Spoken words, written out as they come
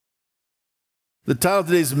The title of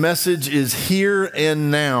today's message is Here and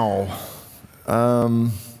Now. I'd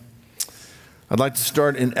like to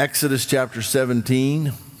start in Exodus chapter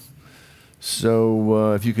 17.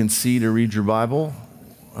 So if you can see to read your Bible,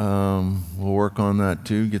 we'll work on that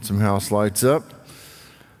too, get some house lights up.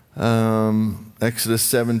 Exodus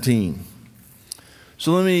 17.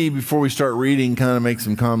 So let me, before we start reading, kind of make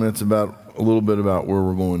some comments about a little bit about where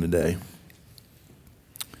we're going today.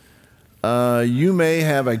 You may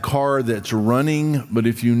have a car that's running, but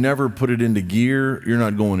if you never put it into gear, you're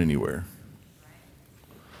not going anywhere.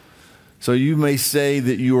 So you may say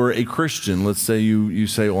that you are a Christian. Let's say you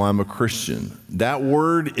say, well, I'm a Christian. That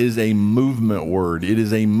word is a movement word. It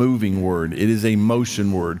is a moving word. It is a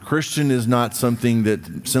motion word. Christian is not something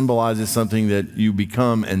that symbolizes something that you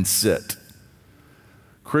become and sit.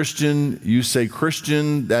 Christian, you say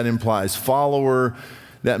Christian, that implies follower.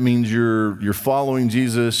 That means you're following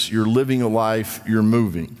Jesus, you're living a life, you're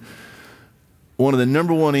moving. One of the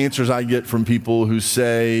number one answers I get from people who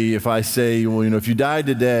say, if I say, well, if you died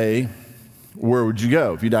today, where would you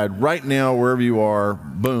go? If you died right now, wherever you are,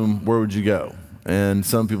 boom, where would you go? And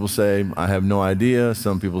some people say, I have no idea.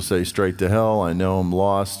 Some people say straight to hell. I know I'm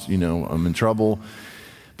lost, I'm in trouble.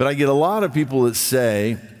 But I get a lot of people that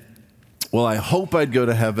say, well, I hope I'd go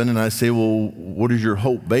to heaven. And I say, well, what is your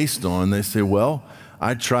hope based on? They say, well,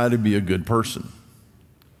 I try to be a good person.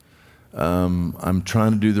 I'm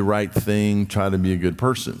trying to do the right thing, try to be a good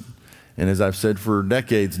person. And as I've said for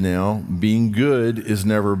decades now, being good is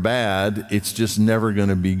never bad. It's just never going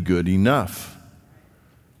to be good enough.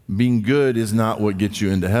 Being good is not what gets you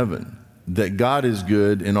into heaven. That God is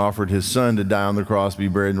good and offered his son to die on the cross, be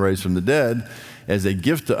buried and raised from the dead as a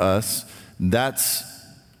gift to us, that's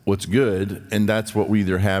what's good, and that's what we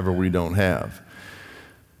either have or we don't have.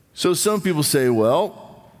 So some people say,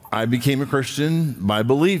 well, I became a Christian by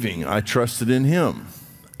believing. I trusted in him.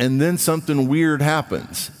 And then something weird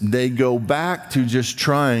happens. They go back to just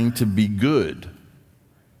trying to be good.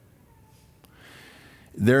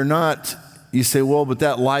 They're not, you say, well, but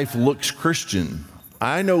that life looks Christian.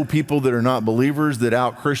 I know people that are not believers that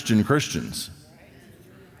out-Christian Christians.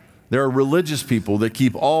 There are religious people that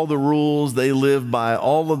keep all the rules, they live by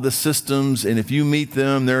all of the systems, and if you meet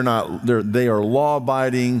them, they are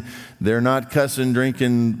law-abiding, they're not cussing,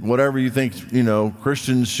 drinking, whatever you think,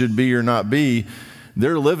 Christians should be or not be.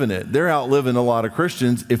 They're living it. They're outliving a lot of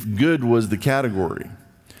Christians if good was the category.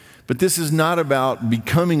 But this is not about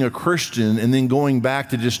becoming a Christian and then going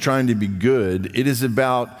back to just trying to be good. It is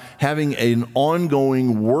about having an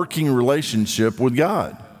ongoing working relationship with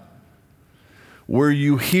God, where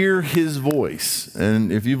you hear his voice.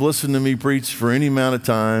 And if you've listened to me preach for any amount of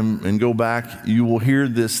time and go back, you will hear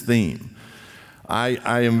this theme.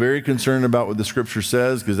 I am very concerned about what the scripture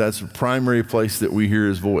says because that's the primary place that we hear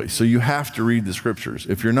his voice. So you have to read the scriptures.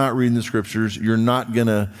 If you're not reading the scriptures, you're not going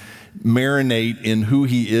to marinate in who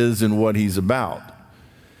he is and what he's about.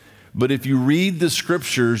 But if you read the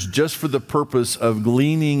scriptures just for the purpose of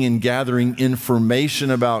gleaning and gathering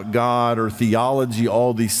information about God or theology,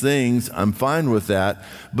 all these things, I'm fine with that.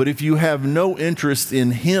 But if you have no interest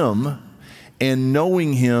in him and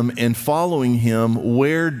knowing him and following him,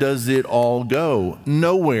 where does it all go?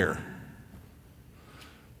 Nowhere.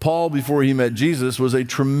 Paul, before he met Jesus, was a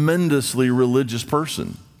tremendously religious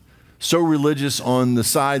person. So religious on the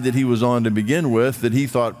side that he was on to begin with that he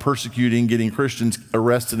thought persecuting, getting Christians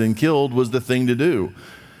arrested and killed was the thing to do.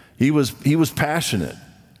 He was passionate.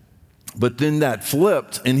 But then that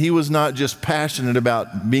flipped, and he was not just passionate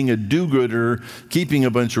about being a do-gooder, keeping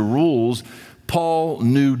a bunch of rules. Paul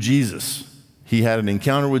knew Jesus. He had an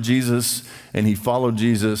encounter with Jesus, and he followed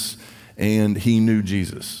Jesus, and he knew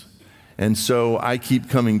Jesus. And so I keep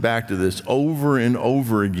coming back to this over and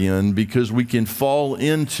over again because we can fall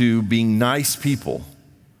into being nice people.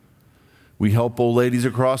 We help old ladies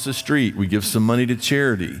across the street. We give some money to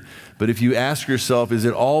charity. But if you ask yourself, is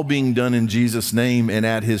it all being done in Jesus' name and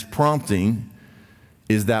at his prompting?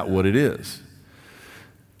 Is that what it is?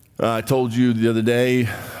 I told you the other day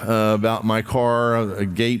about my car, a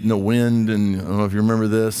gate in the wind, and I don't know if you remember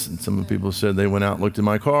this. And some of the people said they went out and looked at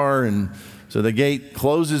my car, and so the gate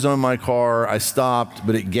closes on my car. I stopped,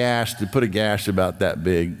 but it put a gash about that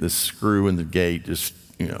big. The screw in the gate just,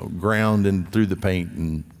 ground and through the paint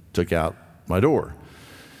and took out my door.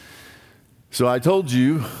 So I told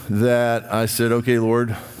you that I said, okay,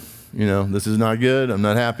 Lord, this is not good. I'm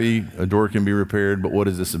not happy. A door can be repaired, but what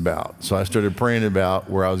is this about? So I started praying about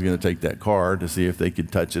where I was going to take that car to see if they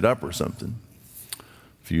could touch it up or something.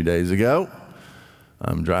 A few days ago,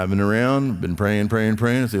 I'm driving around, been praying.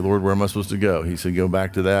 I say, Lord, where am I supposed to go? He said, go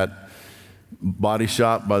back to that body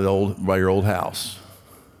shop by your old house.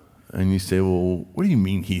 And you say, well, what do you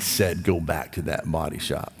mean he said go back to that body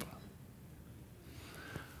shop?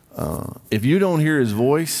 If you don't hear his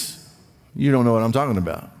voice, you don't know what I'm talking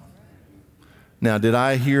about. Now, did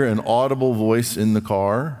I hear an audible voice in the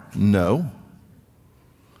car? No.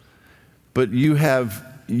 But you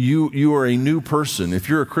are a new person. If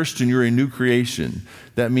you're a Christian, you're a new creation.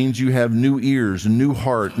 That means you have new ears, new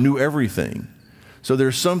heart, new everything. So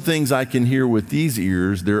there's some things I can hear with these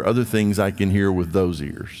ears. There are other things I can hear with those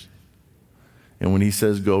ears. And when he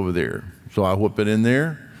says, go over there. So I whip it in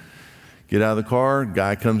there, get out of the car,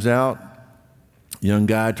 guy comes out, young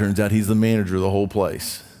guy, turns out he's the manager of the whole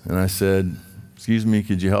place. And I said, excuse me,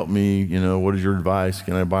 could you help me? What is your advice?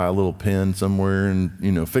 Can I buy a little pen somewhere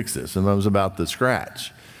and, fix this? And I was about to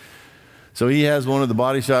scratch. So he has one of the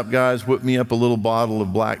body shop guys whip me up a little bottle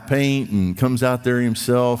of black paint and comes out there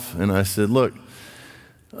himself. And I said, look,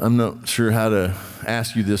 I'm not sure how to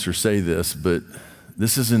ask you this or say this, but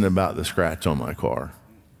this isn't about the scratch on my car.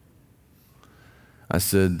 I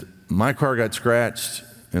said, my car got scratched,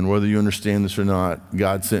 and whether you understand this or not,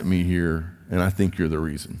 God sent me here, and I think you're the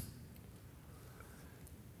reason.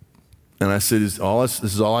 And I said, this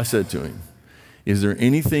is all I said to him. Is there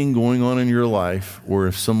anything going on in your life where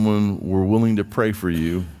if someone were willing to pray for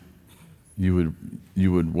you, you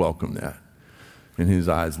would welcome that? And his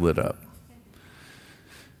eyes lit up.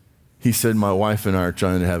 He said, my wife and I are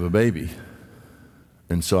trying to have a baby.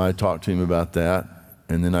 And so I talked to him about that.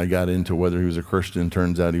 And then I got into whether he was a Christian.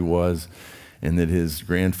 Turns out he was. And that his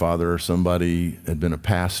grandfather or somebody had been a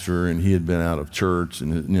pastor and he had been out of church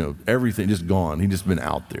and, everything just gone. He'd just been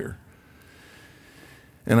out there.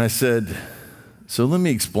 And I said, so let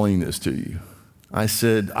me explain this to you. I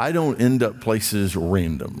said, I don't end up places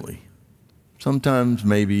randomly. Sometimes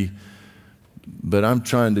maybe, but I'm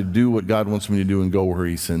trying to do what God wants me to do and go where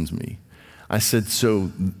he sends me. I said,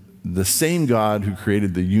 so the same God who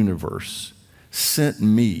created the universe sent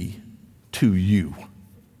me to you.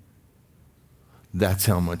 That's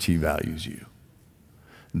how much he values you.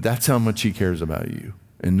 That's how much he cares about you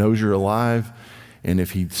and knows you're alive. And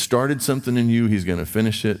if he started something in you, he's going to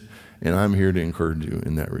finish it. And I'm here to encourage you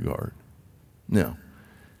in that regard. Now,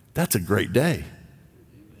 that's a great day.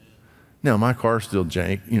 Now, my car's still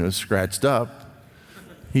jank, scratched up.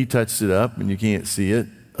 He touched it up and you can't see it.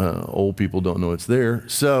 Old people don't know it's there.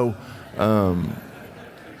 So,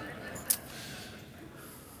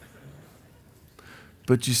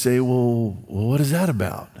 but you say, well, what is that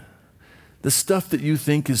about? The stuff that you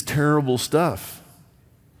think is terrible stuff.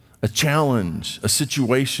 A challenge, a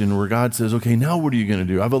situation where God says, okay, now what are you going to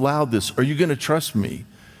do? I've allowed this. Are you going to trust me?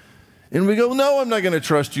 And we go, no, I'm not going to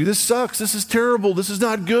trust you. This sucks. This is terrible. This is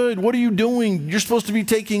not good. What are you doing? You're supposed to be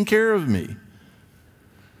taking care of me.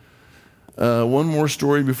 One more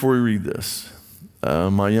story before we read this.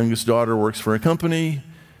 My youngest daughter works for a company,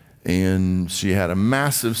 and she had a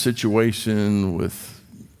massive situation with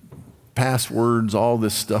passwords, all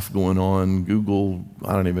this stuff going on. Google,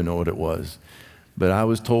 I don't even know what it was. But I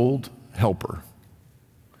was told, help her.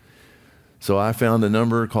 So I found a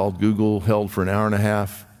number called Google, held for an hour and a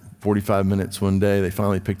half, 45 minutes one day. They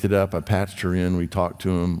finally picked it up. I patched her in. We talked to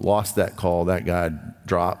him, lost that call. That guy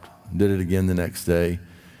dropped, did it again the next day.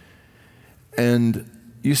 And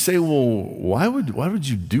you say, well, why would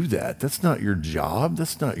you do that? That's not your job.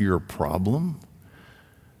 That's not your problem.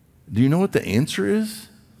 Do you know what the answer is?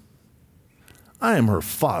 I am her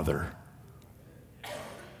father.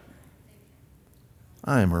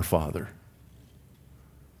 I am her father.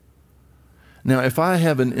 Now, if I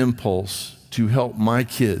have an impulse to help my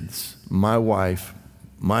kids, my wife,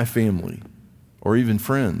 my family, or even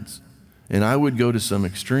friends, and I would go to some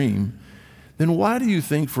extreme, then why do you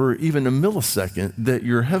think for even a millisecond that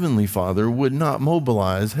your heavenly Father would not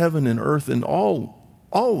mobilize heaven and earth and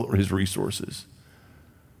all his resources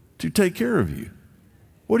to take care of you?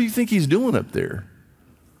 What do you think he's doing up there?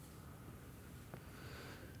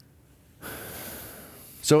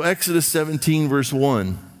 So Exodus 17, verse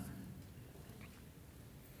 1.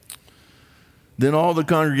 Then all the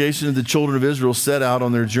congregation of the children of Israel set out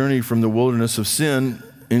on their journey from the wilderness of Sin,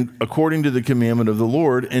 according to the commandment of the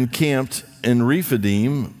Lord, and camped in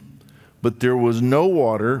Rephidim, but there was no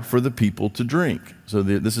water for the people to drink. So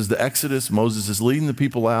this is the Exodus. Moses is leading the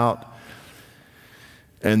people out,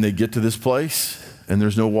 and they get to this place, and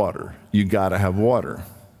there's no water. You got to have water.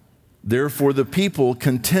 Therefore, the people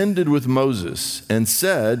contended with Moses and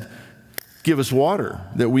said, give us water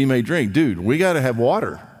that we may drink. Dude, we got to have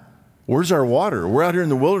water. Where's our water? We're out here in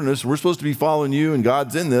the wilderness. We're supposed to be following you, and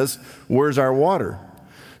God's in this. Where's our water?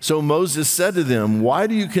 So Moses said to them, why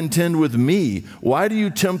do you contend with me? Why do you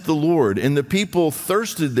tempt the Lord? And the people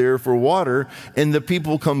thirsted there for water, and the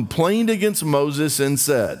people complained against Moses and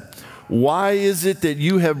said, Why is it that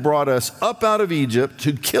you have brought us up out of Egypt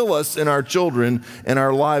to kill us and our children and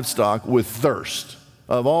our livestock with thirst?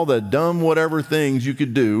 Of all the dumb whatever things you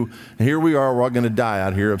could do, here we are, we're all going to die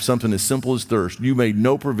out here of something as simple as thirst. You made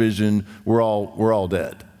no provision, we're all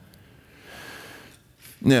dead.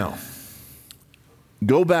 Now,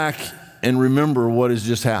 go back and remember what has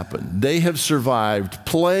just happened. They have survived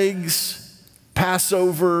plagues,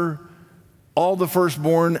 Passover, all the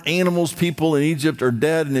firstborn animals, people in Egypt are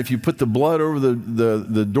dead, and if you put the blood over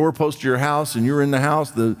the doorpost of your house and you're in the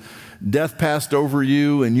house, the death passed over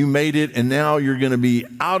you and you made it, and now you're going to be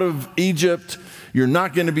out of Egypt. You're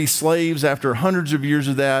not going to be slaves after hundreds of years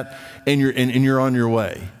of that, and you're on your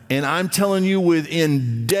way. And I'm telling you,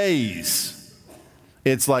 within days,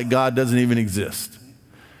 it's like God doesn't even exist.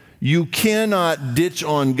 You cannot ditch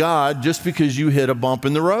on God just because you hit a bump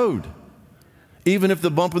in the road. Even if the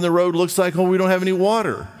bump in the road looks like, oh, we don't have any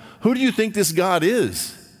water. Who do you think this God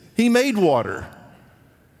is? He made water.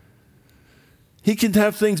 He can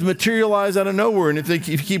have things materialize out of nowhere. And if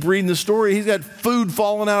you keep reading the story, he's got food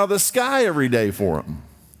falling out of the sky every day for him.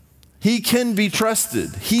 He can be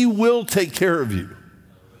trusted. He will take care of you.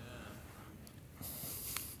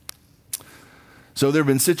 So there have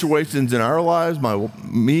been situations in our lives,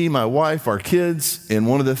 me, my wife, our kids, and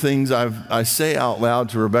one of the things I say out loud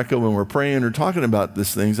to Rebecca when we're praying or talking about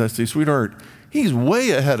these things, I say, sweetheart, he's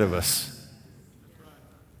way ahead of us.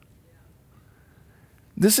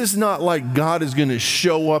 This is not like God is going to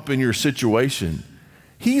show up in your situation.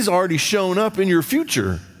 He's already shown up in your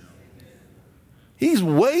future. He's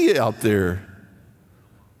way out there.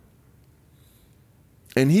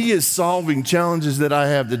 And he is solving challenges that I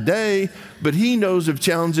have today, but he knows of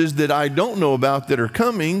challenges that I don't know about that are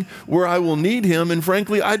coming where I will need him. And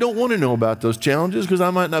frankly, I don't want to know about those challenges because I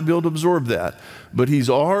might not be able to absorb that. But he's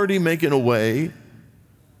already making a way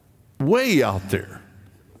out there.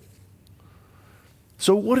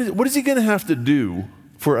 So what is he going to have to do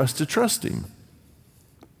for us to trust him?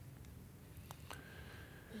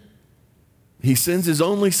 He sends his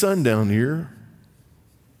only son down here,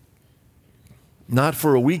 not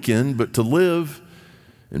for a weekend, but to live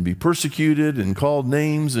and be persecuted and called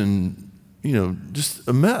names and, just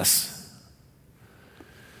a mess.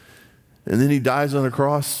 And then he dies on a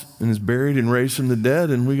cross and is buried and raised from the dead.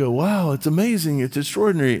 And we go, wow, it's amazing. It's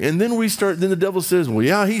extraordinary. And then then the devil says, well,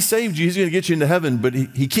 yeah, he saved you. He's going to get you into heaven, but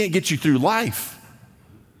he can't get you through life.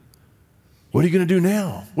 What are you going to do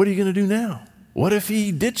now? What are you going to do now? What if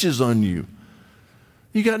he ditches on you?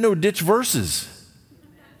 You got no ditch verses.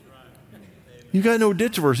 You got no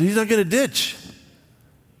ditch verses. He's not going to ditch.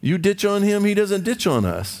 You ditch on him, he doesn't ditch on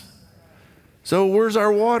us. So where's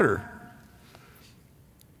our water?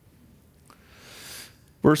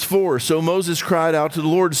 Verse 4, so Moses cried out to the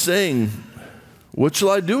Lord, saying, what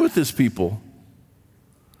shall I do with this people?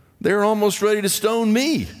 They're almost ready to stone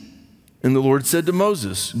me. And the Lord said to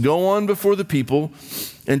Moses, go on before the people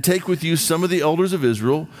and take with you some of the elders of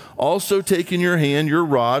Israel. Also take in your hand your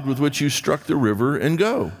rod with which you struck the river, and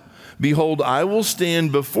go. Behold, I will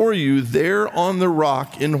stand before you there on the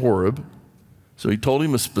rock in Horeb. So he told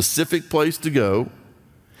him a specific place to go.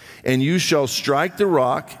 And you shall strike the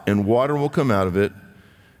rock, and water will come out of it,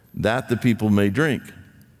 that the people may drink.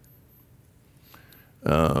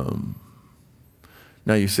 Now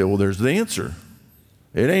you say, well, there's the answer.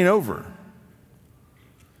 It ain't over.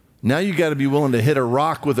 Now you got to be willing to hit a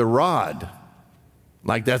rock with a rod,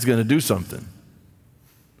 like that's going to do something.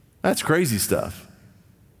 That's crazy stuff.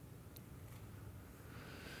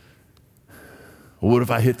 Well, what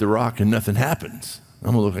if I hit the rock and nothing happens?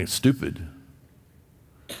 I'm going to look like stupid.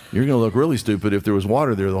 You're going to look really stupid if there was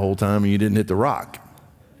water there the whole time and you didn't hit the rock.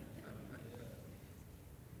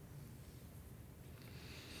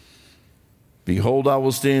 Behold, I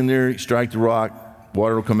will stand there, strike the rock,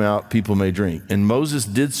 water will come out, people may drink. And Moses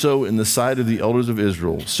did so in the sight of the elders of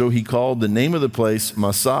Israel. So he called the name of the place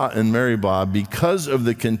Massah and Meribah, because of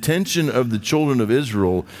the contention of the children of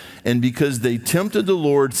Israel, and because they tempted the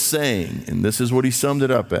Lord, saying, and this is what he summed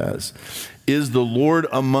it up as, is the Lord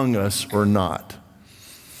among us or not?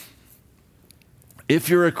 If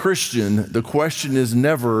you're a Christian, the question is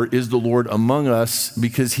never, is the Lord among us,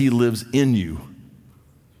 because he lives in you.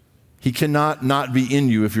 He cannot not be in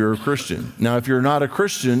you if you're a Christian. Now, if you're not a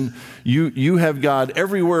Christian, you have God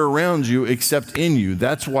everywhere around you except in you.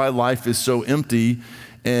 That's why life is so empty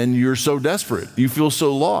and you're so desperate. You feel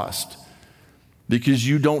so lost because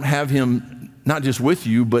you don't have him not just with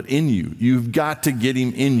you, but in you. You've got to get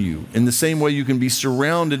him in you. In the same way you can be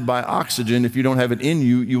surrounded by oxygen. If you don't have it in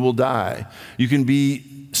you, you will die. You can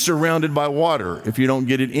be surrounded by water. If you don't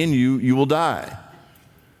get it in you, you will die.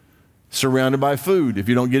 Surrounded by food. If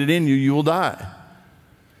you don't get it in you, you will die.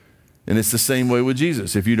 And it's the same way with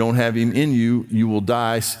Jesus. If you don't have him in you, you will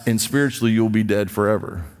die, and spiritually you'll be dead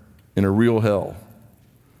forever in a real hell.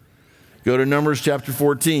 Go to Numbers chapter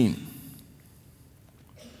 14.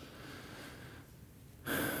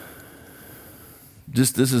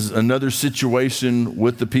 This is another situation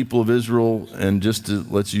with the people of Israel, and just to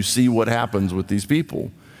let you see what happens with these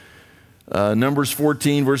people. Numbers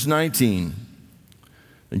 14, verse 19.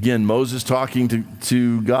 Again, Moses talking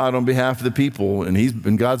to God on behalf of the people,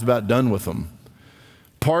 and God's about done with them.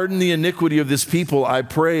 Pardon the iniquity of this people, I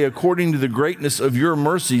pray, according to the greatness of your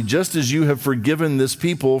mercy, just as you have forgiven this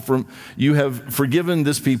people from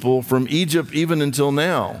Egypt even until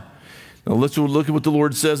now. Now let's look at what the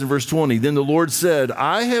Lord says in verse 20. Then the Lord said,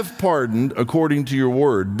 I have pardoned according to your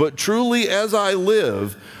word, but truly as I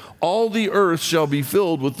live, all the earth shall be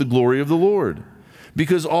filled with the glory of the Lord.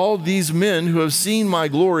 Because all these men who have seen my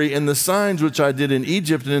glory and the signs which I did in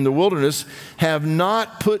Egypt and in the wilderness have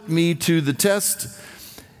not put me to the test,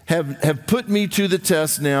 have put me to the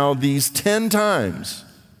test now these 10 times,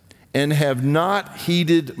 and have not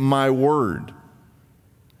heeded my word.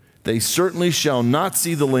 They certainly shall not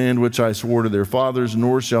see the land which I swore to their fathers,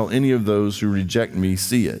 nor shall any of those who reject me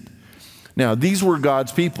see it. Now, these were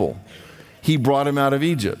God's people. He brought them out of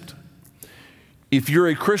Egypt. If you're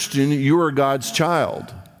a Christian, you are God's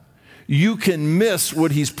child. You can miss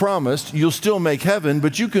what he's promised. You'll still make heaven,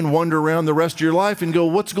 but you can wander around the rest of your life and go,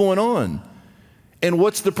 what's going on? And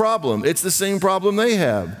what's the problem? It's the same problem they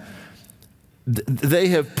have. They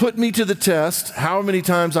have put me to the test. How many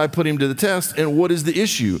times I put him to the test, and what is the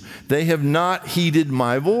issue? They have not heeded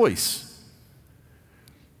my voice.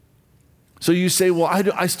 So you say, well,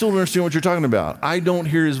 I still don't understand what you're talking about. I don't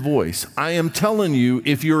hear his voice. I am telling you,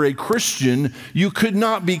 if you're a Christian, you could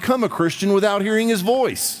not become a Christian without hearing his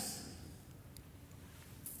voice.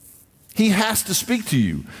 He has to speak to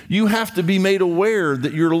you. You have to be made aware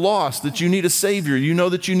that you're lost, that you need a Savior. You know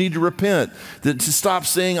that you need to repent, that to stop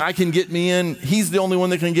saying, I can get me in. He's the only one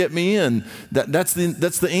that can get me in. That's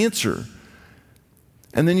the answer.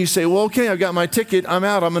 And then you say, well, okay, I've got my ticket. I'm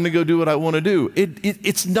out. I'm going to go do what I want to do.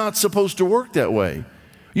 It's not supposed to work that way.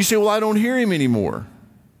 You say, well, I don't hear him anymore.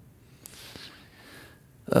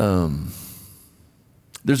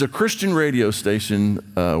 There's a Christian radio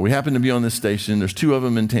station. We happen to be on this station. There's 2 of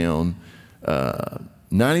them in town.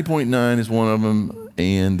 90.9 is one of them,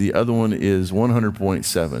 and the other one is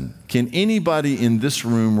 100.7. Can anybody in this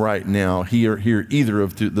room right now hear either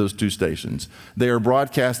of those 2 stations? They are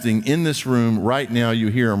broadcasting in this room right now. You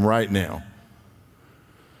hear them right now.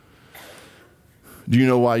 Do you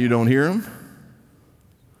know why you don't hear them?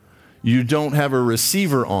 You don't have a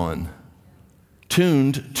receiver on,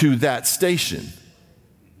 tuned to that station.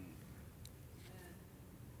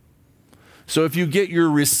 So if you get your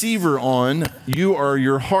receiver on, you are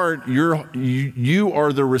your heart, you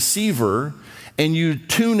are the receiver, and you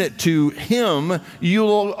tune it to him,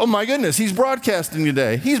 you'll, oh my goodness, he's broadcasting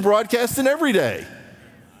today. He's broadcasting every day,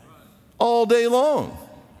 all day long.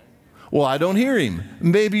 Well, I don't hear him.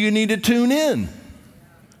 Maybe you need to tune in.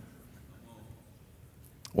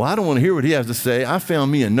 Well, I don't want to hear what he has to say. I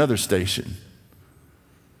found me another station,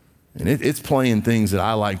 and it's playing things that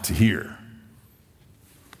I like to hear.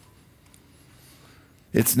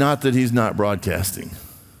 It's not that he's not broadcasting.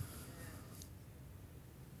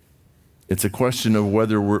 It's a question of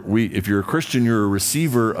whether if you're a Christian, you're a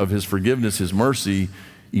receiver of his forgiveness, his mercy,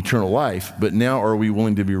 eternal life. But now are we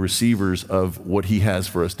willing to be receivers of what he has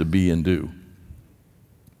for us to be and do?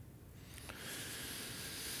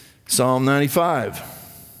 Psalm 95.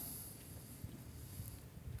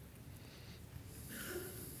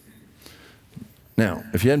 Now,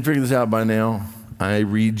 if you hadn't figured this out by now, I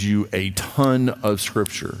read you a ton of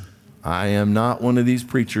scripture. I am not one of these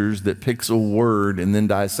preachers that picks a word and then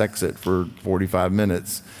dissects it for 45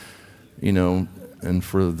 minutes, and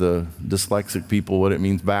for the dyslexic people, what it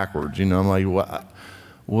means backwards. I'm like,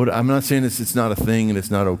 what? I'm not saying it's not a thing and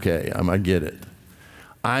it's not okay. I get it.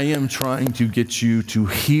 I am trying to get you to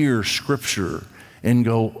hear scripture and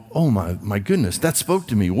go, oh my goodness, that spoke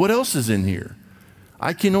to me. What else is in here?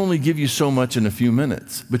 I can only give you so much in a few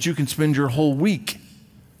minutes, but you can spend your whole week.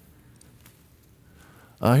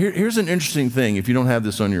 Here's an interesting thing if you don't have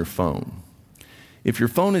this on your phone. If your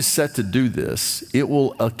phone is set to do this, it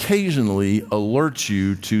will occasionally alert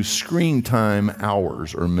you to screen time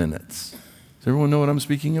hours or minutes. Does everyone know what I'm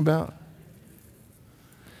speaking about?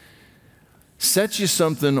 Set you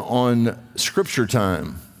something on scripture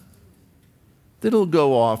time. It'll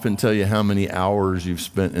go off and tell you how many hours you've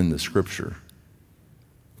spent in the scripture.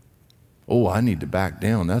 Oh, I need to back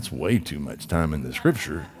down. That's way too much time in the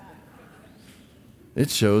scripture. It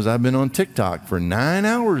shows I've been on TikTok for 9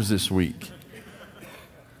 hours this week.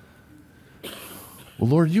 Well,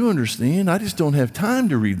 Lord, you understand, I just don't have time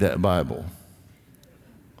to read that Bible.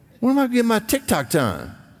 Where am I getting my TikTok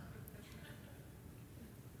time?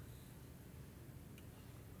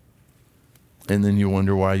 And then you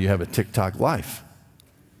wonder why you have a TikTok life.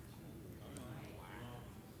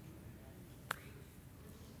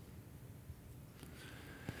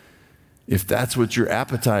 If that's what your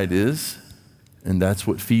appetite is, and that's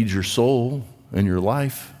what feeds your soul and your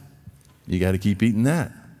life, you got to keep eating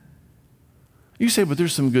that. You say, but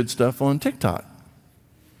there's some good stuff on TikTok.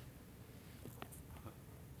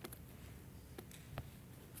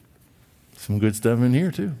 Some good stuff in here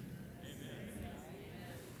too.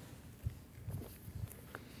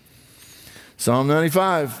 Psalm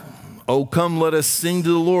 95. Oh, come, let us sing to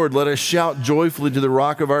the Lord. Let us shout joyfully to the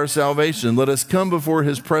rock of our salvation. Let us come before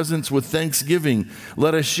his presence with thanksgiving.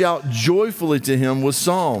 Let us shout joyfully to him with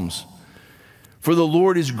psalms. For the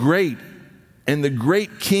Lord is great and the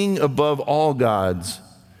great King above all gods.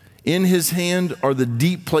 In his hand are the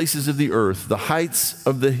deep places of the earth. The heights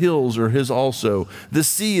of the hills are his also. The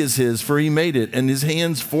sea is his, for he made it, and his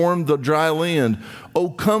hands formed the dry land.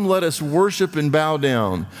 Oh, come, let us worship and bow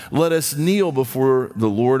down. Let us kneel before the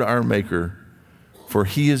Lord our Maker. For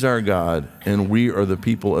he is our God, and we are the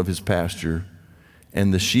people of his pasture,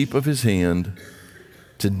 and the sheep of his hand.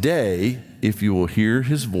 Today, if you will hear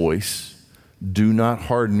his voice, do not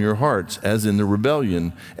harden your hearts, as in the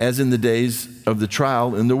rebellion, as in the days of the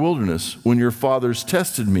trial in the wilderness, when your fathers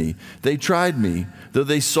tested me. They tried me, though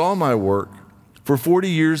they saw my work. For 40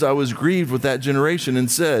 years I was grieved with that generation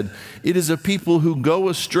and said, it is a people who go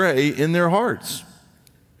astray in their hearts,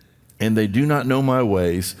 and they do not know my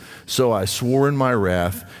ways. So I swore in my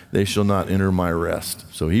wrath, they shall not enter my rest.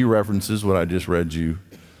 So he references what I just read you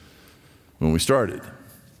when we started.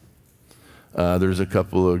 There's a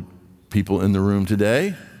couple of people in the room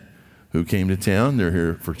today who came to town. They're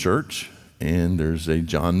here for church, and there's a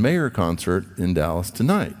John Mayer concert in Dallas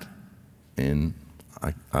tonight. And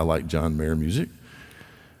I like John Mayer music.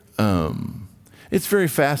 It's very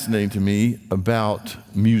fascinating to me about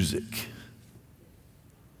music.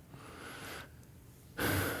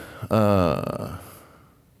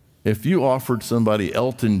 If you offered somebody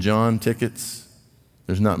Elton John tickets,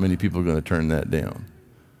 there's not many people going to turn that down.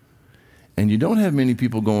 And you don't have many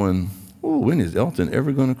people going, oh, when is Elton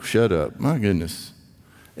ever going to shut up? My goodness.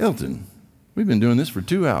 Elton, we've been doing this for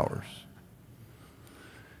 2 hours.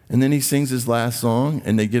 And then he sings his last song,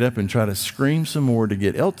 and they get up and try to scream some more to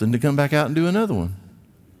get Elton to come back out and do another one.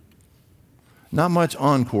 Not much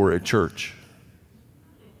encore at church.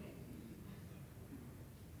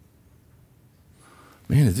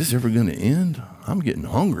 Man, is this ever going to end? I'm getting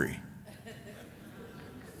hungry.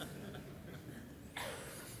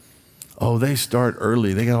 Oh, they start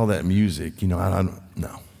early. They got all that music. You know, I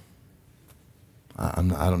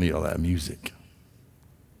don't need all that music.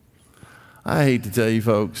 I hate to tell you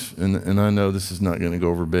folks, and I know this is not going to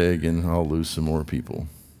go over big, and I'll lose some more people.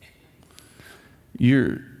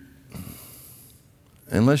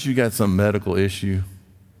 Unless you got some medical issue,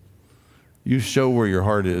 you show where your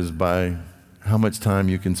heart is by how much time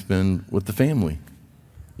you can spend with the family.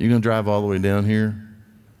 You're going to drive all the way down here,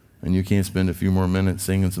 and you can't spend a few more minutes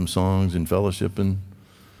singing some songs and fellowshipping.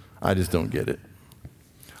 I just don't get it.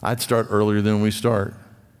 I'd start earlier than we start.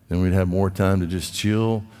 Then we'd have more time to just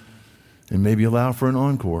chill and maybe allow for an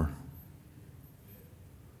encore.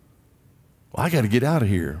 Well, I got to get out of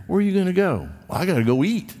here. Where are you going to go? Well, I got to go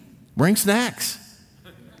eat. Bring snacks.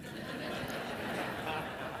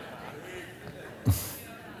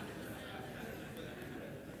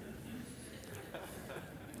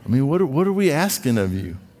 I mean, what are we asking of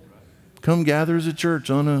you? Come gather as a church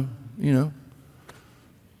on a, Man,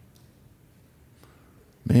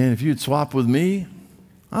 if you'd swap with me,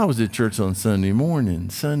 I was at church on Sunday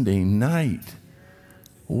morning, Sunday night,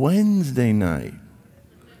 Wednesday night.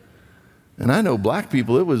 And I know black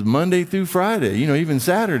people, it was Monday through Friday, even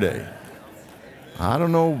Saturday. I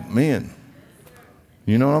don't know, man.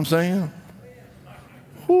 You know what I'm saying?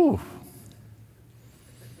 Whew.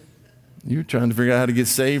 You're trying to figure out how to get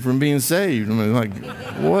saved from being saved. I mean, like,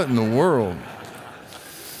 what in the world?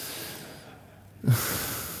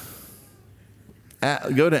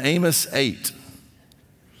 Go to Amos 8.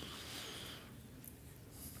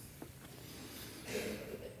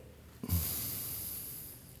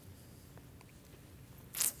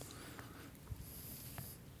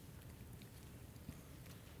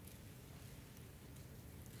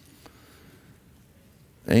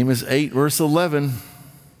 Amos 8, verse 11.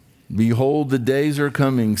 Behold, the days are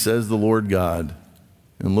coming, says the Lord God.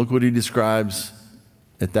 And look what he describes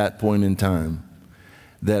at that point in time.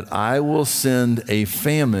 that I will send a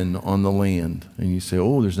famine on the land. And you say,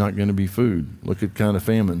 oh, there's not going to be food. Look at kind of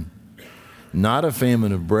famine. Not a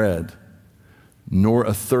famine of bread, nor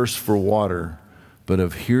a thirst for water, but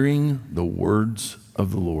of hearing the words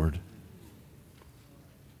of the Lord.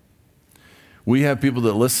 We have people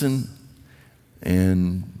that listen,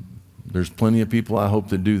 and there's plenty of people I hope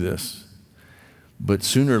that do this. But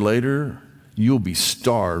sooner or later, you'll be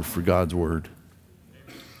starved for God's word.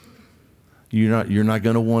 You're not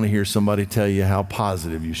going to want to hear somebody tell you how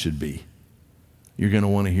positive you should be. You're going to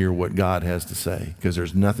want to hear what God has to say, because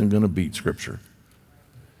there's nothing going to beat Scripture.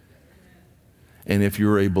 And if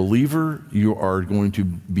you're a believer, you are going to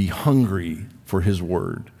be hungry for His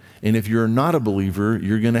word. And if you're not a believer,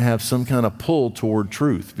 you're going to have some kind of pull toward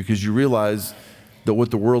truth, because you realize that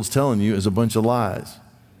what the world's telling you is a bunch of lies.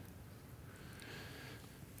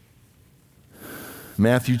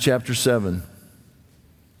 Matthew chapter 7.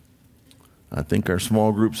 I think our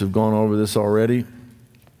small groups have gone over this already.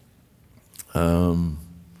 And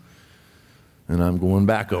I'm going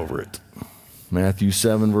back over it. Matthew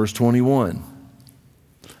 7, verse 21.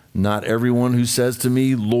 Not everyone who says to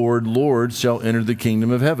me, Lord, Lord, shall enter the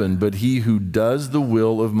kingdom of heaven, but he who does the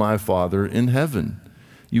will of my Father in heaven.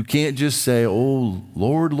 You can't just say, oh,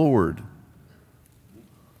 Lord, Lord.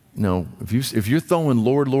 No, if you're throwing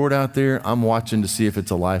Lord, Lord out there, I'm watching to see if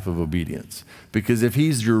it's a life of obedience. Because if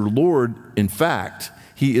He's your Lord, in fact,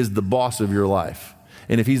 He is the boss of your life.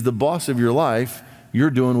 And if He's the boss of your life, you're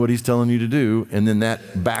doing what He's telling you to do, and then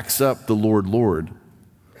that backs up the Lord, Lord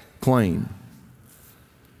claim.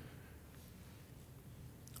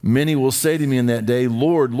 Many will say to me in that day,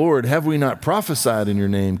 Lord, Lord, have we not prophesied in your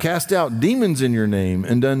name, cast out demons in your name,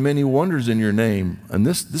 and done many wonders in your name? And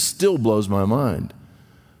this still blows my mind.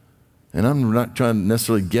 And I'm not trying to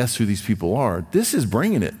necessarily guess who these people are. This is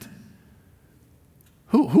bringing it.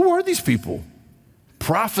 Who are these people?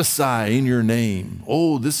 Prophesy in your name.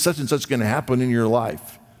 Oh, this such and such is going to happen in your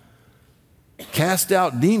life. Cast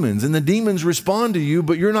out demons, and the demons respond to you,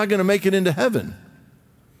 but you're not going to make it into heaven.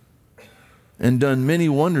 And done many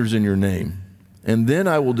wonders in your name. And then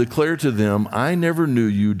I will declare to them, I never knew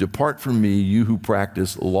you. Depart from me, you who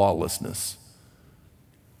practice lawlessness.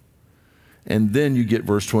 And then you get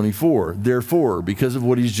verse 24. Therefore, because of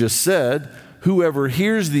what he's just said, whoever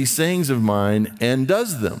hears these sayings of mine and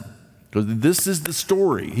does them. Because this is the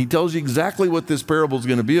story. He tells you exactly what this parable is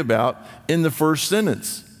going to be about in the first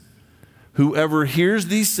sentence. Whoever hears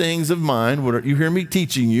these sayings of mine, what you hear me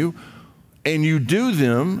teaching you, and you do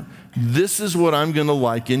them, this is what I'm going to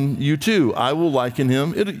liken you to. I will liken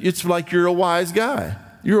him. It's like you're a wise guy.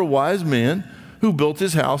 You're a wise man who built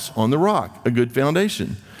his house on the rock, a good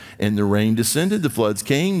foundation. And the rain descended, the floods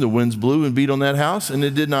came, the winds blew and beat on that house, and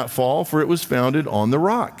it did not fall, for it was founded on the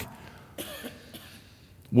rock.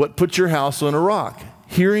 What put your house on a rock?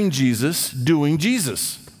 Hearing Jesus, doing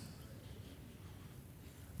Jesus.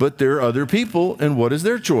 But there are other people, and what is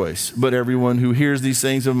their choice? But everyone who hears these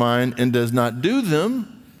sayings of mine and does not do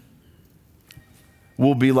them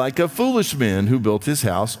will be like a foolish man who built his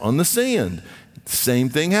house on the sand. Same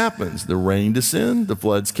thing happens. The rain descended, the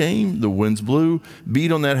floods came, the winds blew,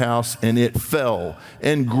 beat on that house, and it fell.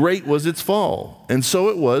 And great was its fall. And so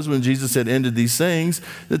it was, when Jesus had ended these sayings,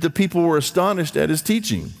 that the people were astonished at his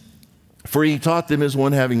teaching. For he taught them as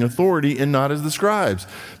one having authority and not as the scribes.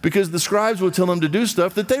 Because the scribes would tell them to do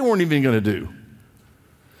stuff that they weren't even going to do.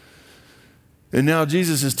 And now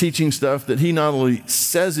Jesus is teaching stuff that he not only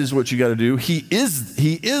says is what you got to do, he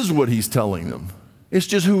is what he's telling them. It's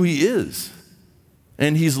just who he is.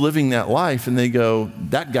 And he's living that life, and they go,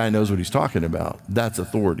 that guy knows what he's talking about. That's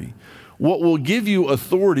authority. What will give you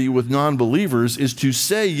authority with non-believers is to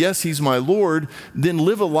say, yes, he's my Lord, then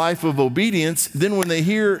live a life of obedience. Then when they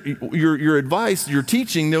hear your advice, your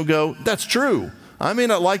teaching, they'll go, that's true. I may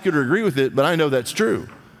not like it or agree with it, but I know that's true.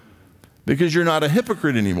 Because you're not a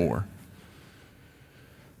hypocrite anymore.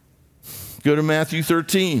 Go to Matthew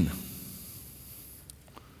 13.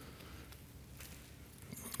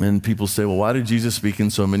 And people say, well, why did Jesus speak in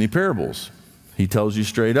so many parables? He tells you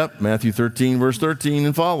straight up, Matthew 13, verse 13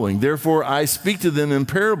 and following. Therefore, I speak to them in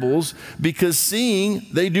parables, because seeing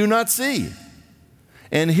they do not see,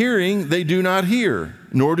 and hearing they do not hear,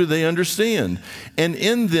 nor do they understand. And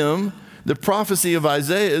in them the prophecy of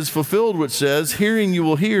Isaiah is fulfilled, which says, hearing you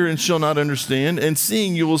will hear and shall not understand, and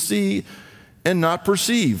seeing you will see and not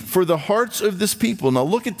perceive. For the hearts of this people, now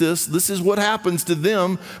look at this, this is what happens to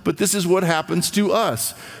them, but this is what happens to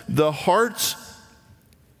us. The hearts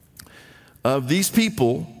of these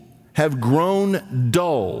people have grown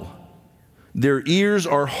dull. Their ears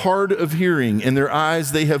are hard of hearing, and their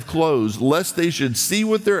eyes they have closed, lest they should see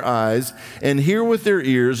with their eyes and hear with their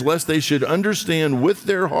ears, lest they should understand with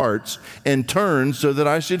their hearts and turn so that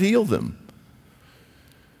I should heal them.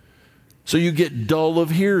 So you get dull of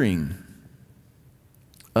hearing.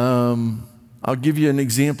 I'll give you an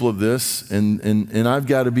example of this, and I've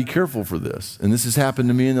got to be careful for this. And this has happened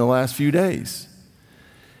to me in the last few days.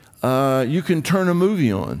 You can turn a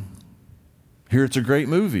movie on. Here it's a great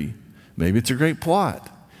movie. Maybe it's a great plot.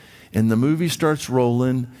 And the movie starts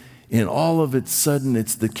rolling, and all of a sudden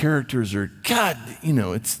it's the characters are, God,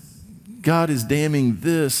 it's God is damning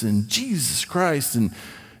this and Jesus Christ. And,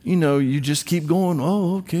 you just keep going,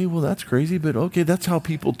 oh, okay, well, that's crazy, but okay, that's how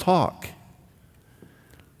people talk.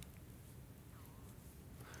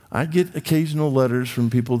 I get occasional letters from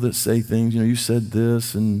people that say things, you said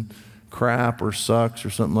this and crap or sucks or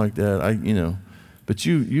something like that. But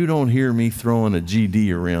you don't hear me throwing a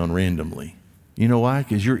GD around randomly. You know why?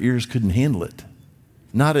 Because your ears couldn't handle it.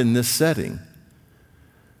 Not in this setting.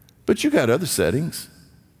 But you got other settings.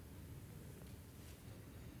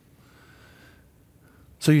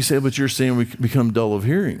 So you say, but you're saying we become dull of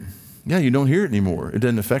hearing. Yeah, you don't hear it anymore. It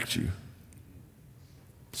doesn't affect you.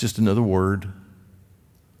 It's just another word.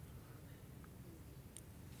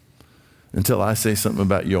 Until I say something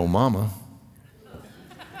about yo mama.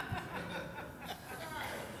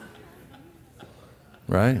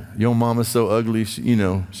 Right? Yo mama's so ugly,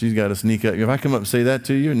 she's got to sneak up. If I come up and say that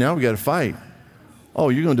to you, now we got to fight. Oh,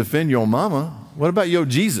 you're going to defend your mama? What about yo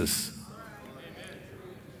Jesus?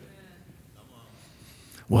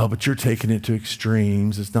 Well, but you're taking it to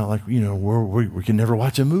extremes. It's not like, we can never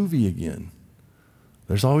watch a movie again.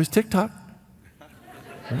 There's always TikTok.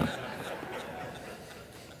 Right?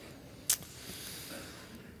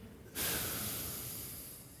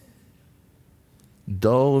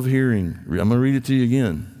 Dull of hearing. I'm going to read it to you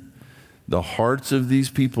again. The hearts of these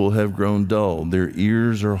people have grown dull. Their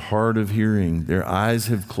ears are hard of hearing. Their eyes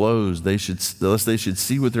have closed. Lest they should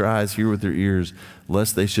see with their eyes, hear with their ears,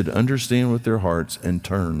 lest they should understand with their hearts and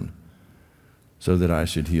turn so that I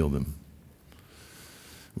should heal them.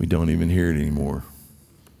 We don't even hear it anymore.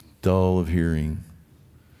 Dull of hearing.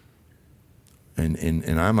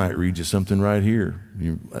 And I might read you something right here.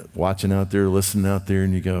 You're watching out there, listening out there,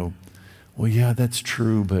 and you go, well, yeah, that's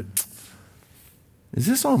true, but is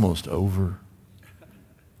this almost over?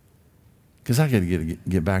 Because I got to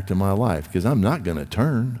get back to my life, because I'm not going to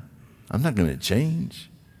turn. I'm not going to change.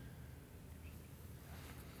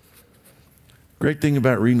 Great thing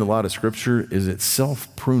about reading a lot of Scripture is it's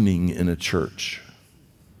self-pruning in a church.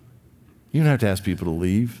 You don't have to ask people to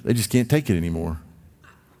leave. They just can't take it anymore.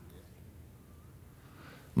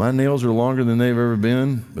 My nails are longer than they've ever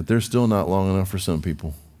been, but they're still not long enough for some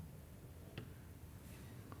people.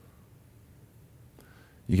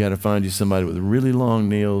 You got to find you somebody with really long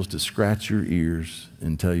nails to scratch your ears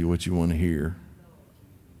and tell you what you want to hear,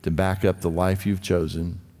 to back up the life you've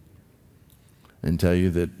chosen and tell you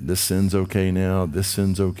that this sin's okay now, this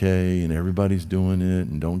sin's okay, and everybody's doing it,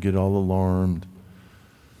 and don't get all alarmed.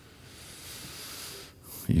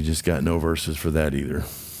 You just got no verses for that either.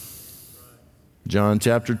 John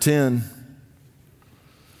chapter 10.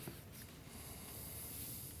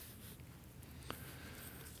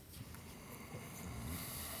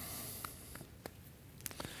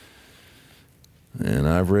 And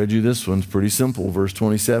I've read you this one. It's pretty simple. Verse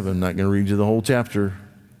 27. I'm not going to read you the whole chapter.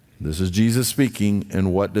 This is Jesus speaking,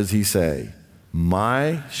 and what does he say?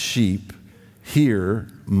 My sheep hear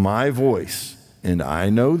my voice, and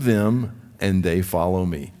I know them, and they follow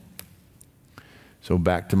me. So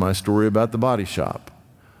back to my story about the body shop.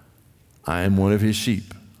 I am one of his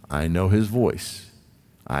sheep. I know his voice.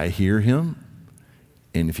 I hear him,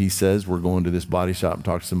 and if he says we're going to this body shop and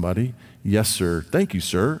talk to somebody, yes, sir, thank you,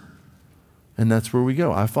 sir. And that's where we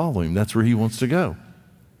go. I follow him. That's where he wants to go.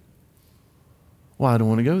 Well, I don't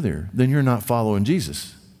want to go there. Then you're not following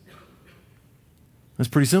Jesus. That's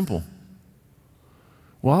pretty simple.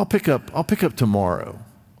 Well, I'll pick up tomorrow.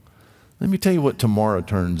 Let me tell you what tomorrow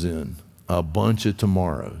turns in. A bunch of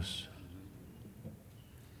tomorrows.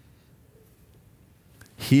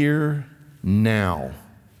 Here, now.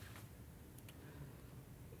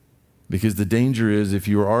 Because the danger is if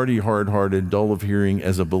you're already hard-hearted, dull of hearing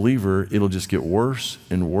as a believer, it'll just get worse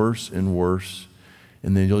and worse and worse.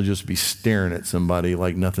 And then you'll just be staring at somebody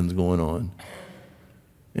like nothing's going on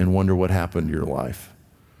and wonder what happened to your life.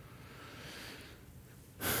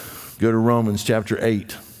 Go to Romans chapter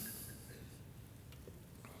 8.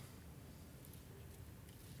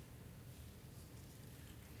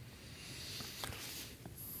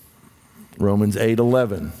 Romans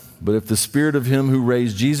 8:11. But if the Spirit of him who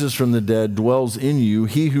raised Jesus from the dead dwells in you,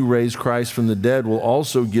 he who raised Christ from the dead will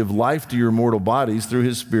also give life to your mortal bodies through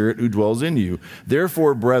his Spirit who dwells in you.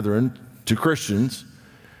 Therefore, brethren, to Christians,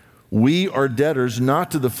 we are debtors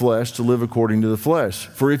not to the flesh to live according to the flesh.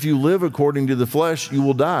 For if you live according to the flesh, you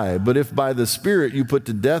will die. But if by the Spirit you put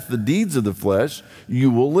to death the deeds of the flesh,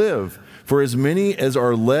 you will live. For as many as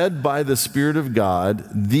are led by the Spirit of God,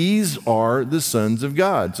 these are the sons of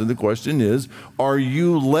God. So the question is, are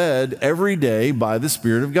you led every day by the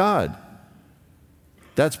Spirit of God?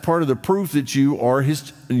 That's part of the proof that you are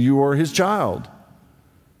his child.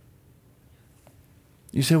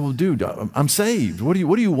 You say, well, dude, I'm saved. What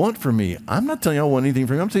do you want from me? I'm not telling you I want anything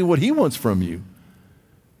from you. I'm telling you what he wants from you.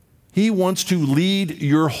 He wants to lead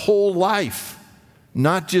your whole life.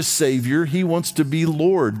 Not just Savior, he wants to be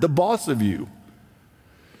Lord, the boss of you.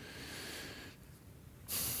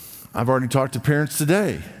 I've already talked to parents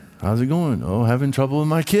today. How's it going? Oh, having trouble with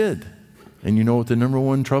my kid. And you know what the number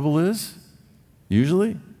one trouble is?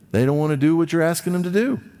 Usually, they don't want to do what you're asking them to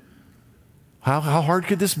do. How hard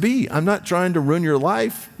could this be? I'm not trying to ruin your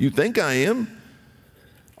life. You think I am.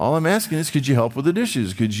 All I'm asking is, could you help with the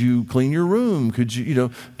dishes? Could you clean your room? Could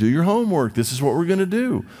you, do your homework? This is what we're going to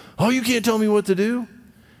do. Oh, you can't tell me what to do?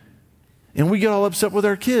 And we get all upset with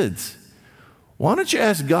our kids. Why don't you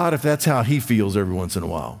ask God if that's how he feels every once in a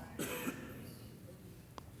while?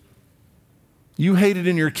 You hate it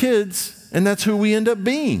in your kids, and that's who we end up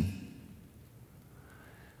being.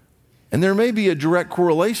 And there may be a direct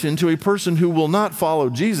correlation to a person who will not follow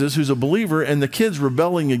Jesus, who's a believer, and the kids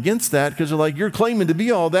rebelling against that because they're like, you're claiming to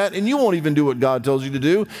be all that, and you won't even do what God tells you to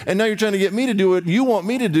do, and now you're trying to get me to do what you want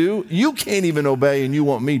me to do. You can't even obey, and you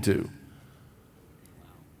want me to.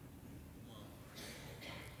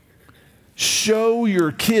 Show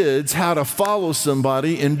your kids how to follow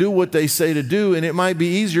somebody and do what they say to do, and it might be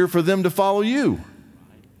easier for them to follow you.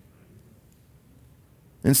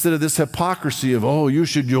 Instead of this hypocrisy of, oh, you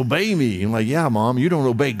should obey me. I'm like, yeah, Mom, you don't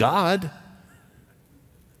obey God.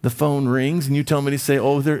 The phone rings and you tell me to say,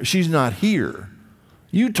 oh, she's not here.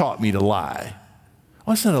 You taught me to lie.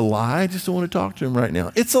 Oh, it's not a lie. I just don't want to talk to him right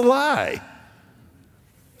now. It's a lie.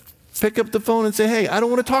 Pick up the phone and say, hey, I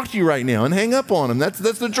don't want to talk to you right now, and hang up on him. That's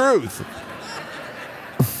the truth.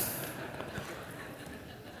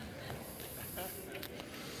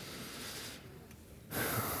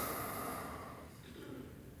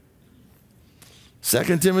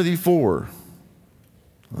 Second Timothy 4.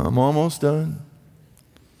 I'm almost done.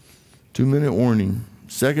 2-minute warning.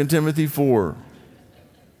 2 Timothy 4.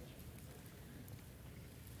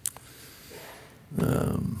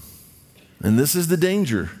 And this is the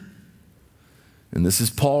danger. And this is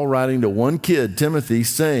Paul writing to one kid, Timothy,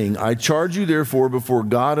 saying, I charge you therefore before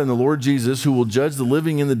God and the Lord Jesus, who will judge the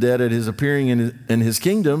living and the dead at his appearing in his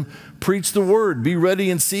kingdom, preach the word, be ready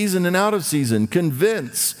in season and out of season,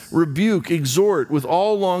 convince, rebuke, exhort with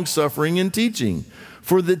all longsuffering and teaching.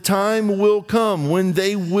 For the time will come when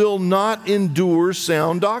they will not endure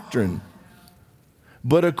sound doctrine,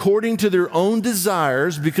 but according to their own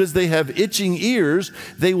desires, because they have itching ears,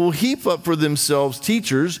 they will heap up for themselves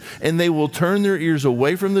teachers, and they will turn their ears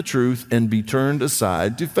away from the truth and be turned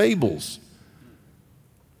aside to fables.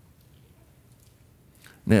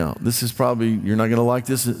 Now, this is probably, you're not going to like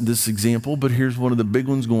this example, but here's one of the big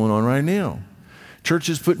ones going on right now.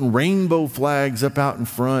 Churches putting rainbow flags up out in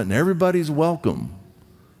front, and everybody's welcome.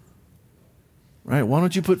 Right? Why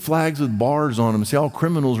don't you put flags with bars on them and say all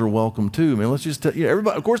criminals are welcome too? Man, let's just tell you,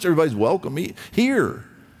 everybody, of course everybody's welcome here.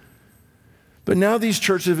 But now these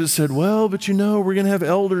churches have said, well, but we're going to have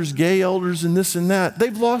elders, gay elders, and this and that.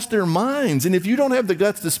 They've lost their minds. And if you don't have the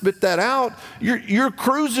guts to spit that out, you're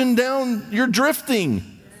cruising down, you're drifting.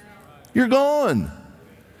 You're gone.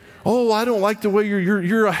 Oh, I don't like the way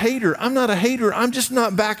you're a hater. I'm not a hater. I'm just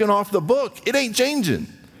not backing off the book. It ain't changing.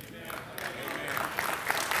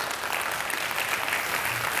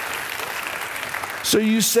 So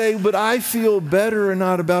you say, but I feel better and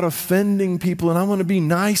not about offending people, and I want to be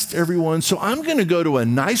nice to everyone, so I'm going to go to a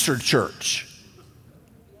nicer church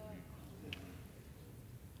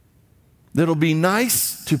that'll be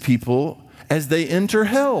nice to people as they enter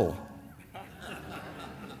hell.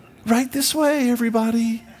 Right this way,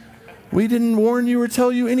 everybody. We didn't warn you or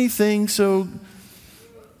tell you anything, so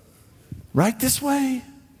right this way.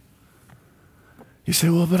 You say,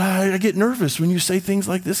 well, but I get nervous when you say things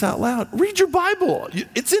like this out loud. Read your Bible.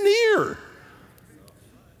 It's in here.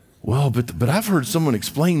 Well, but I've heard someone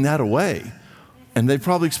explain that away, and they've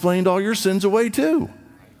probably explained all your sins away too.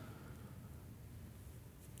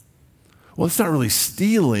 Well, it's not really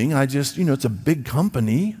stealing. It's a big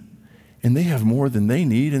company, and they have more than they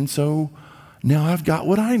need, and so now I've got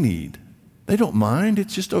what I need. They don't mind.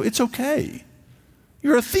 It's just, oh, it's okay.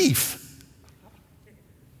 You're a thief.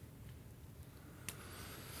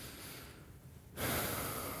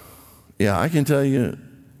 Yeah, I can tell you,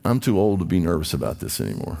 I'm too old to be nervous about this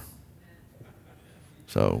anymore.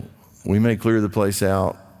 So we may clear the place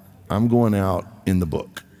out. I'm going out in the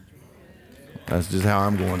book. That's just how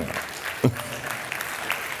I'm going out.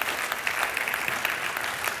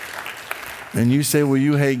 And you say, well,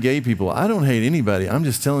 you hate gay people. I don't hate anybody. I'm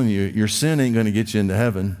just telling you, your sin ain't going to get you into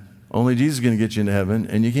heaven. Only Jesus is going to get you into heaven.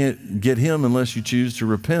 And you can't get him unless you choose to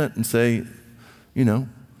repent and say, you know.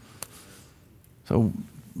 So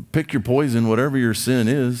pick your poison, whatever your sin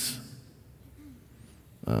is.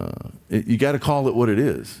 You got to call it what it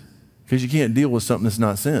is, because you can't deal with something that's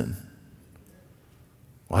not sin.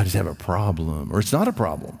 Well, I just have a problem, or it's not a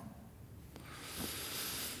problem.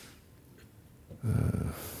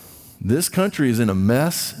 This country is in a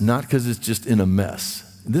mess, not because it's just in a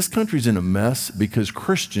mess. This country's in a mess because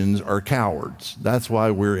Christians are cowards. That's why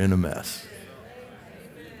we're in a mess.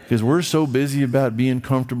 Because we're so busy about being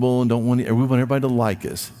comfortable and we want everybody to like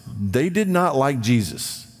us. They did not like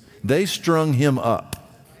Jesus. They strung him up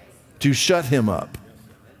to shut him up.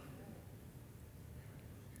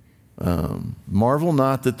 Marvel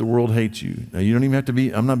not that the world hates you. Now, you don't even have to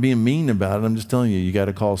be, I'm not being mean about it. I'm just telling you, you got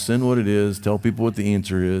to call sin what it is, tell people what the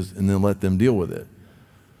answer is, and then let them deal with it.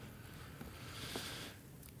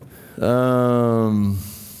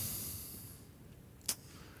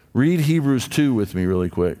 Read Hebrews 2 with me really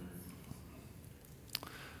quick.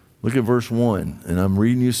 Look at verse 1, and I'm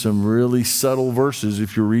reading you some really subtle verses.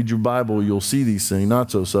 If you read your Bible, you'll see these things.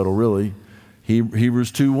 Not so subtle, really.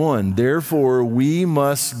 Hebrews 2:1. Therefore, we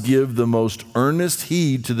must give the most earnest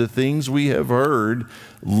heed to the things we have heard,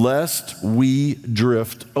 lest we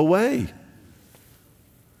drift away.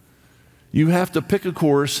 You have to pick a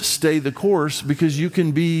course, stay the course, because you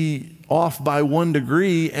can be off by 1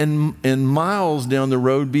 degree and miles down the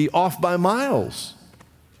road be off by miles.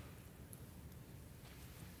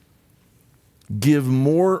 Give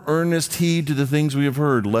more earnest heed to the things we have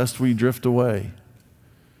heard, lest we drift away.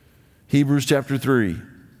 Hebrews chapter 3.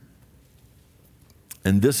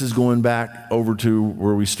 And this is going back over to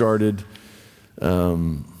where we started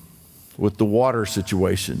with the water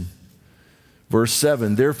situation. Verse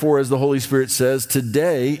 7, therefore, as the Holy Spirit says,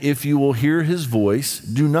 today, if you will hear his voice,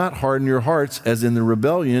 do not harden your hearts as in the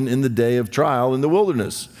rebellion in the day of trial in the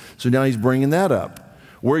wilderness. So now he's bringing that up.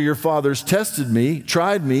 Where your fathers tested me,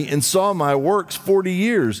 tried me, and saw my works 40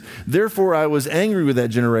 years. Therefore I was angry with that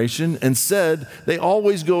generation and said, they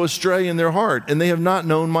always go astray in their heart, and they have not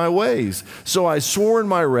known my ways. So I swore in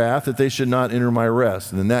my wrath that they should not enter my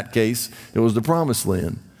rest. And in that case, it was the promised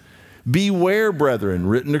land. Beware, brethren,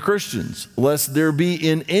 written to Christians, lest there be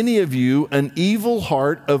in any of you an evil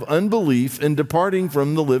heart of unbelief in departing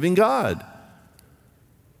from the living God.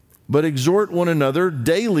 But exhort one another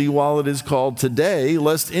daily while it is called today,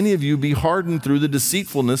 lest any of you be hardened through the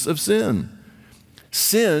deceitfulness of sin.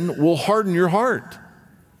 Sin will harden your heart.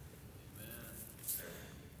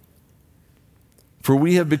 For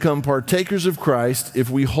we have become partakers of Christ if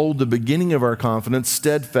we hold the beginning of our confidence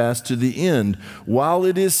steadfast to the end. While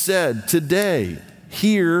it is said, today,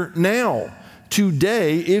 here, now.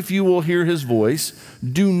 Today, if you will hear his voice,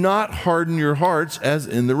 do not harden your hearts as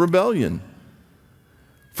in the rebellion.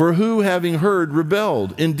 For who, having heard,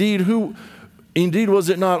 rebelled? Indeed, was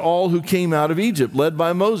it not all who came out of Egypt, led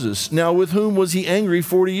by Moses? Now with whom was he angry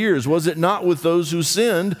 40 years? Was it not with those who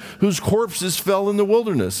sinned, whose corpses fell in the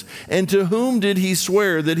wilderness? And to whom did he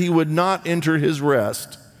swear that he would not enter his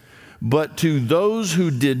rest? But to those who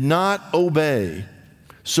did not obey.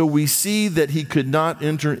 So we see that he could not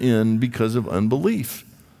enter in because of unbelief.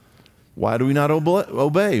 Why do we not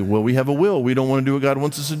obey? Well, we have a will. We don't want to do what God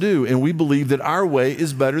wants us to do. And we believe that our way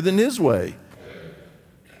is better than his way.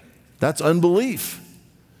 That's unbelief.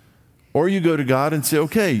 Or you go to God and say,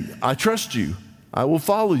 okay, I trust you. I will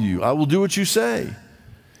follow you. I will do what you say.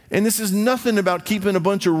 And this is nothing about keeping a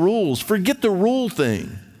bunch of rules. Forget the rule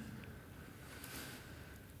thing.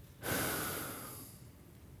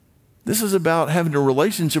 This is about having a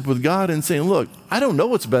relationship with God and saying, look, I don't know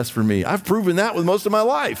what's best for me. I've proven that with most of my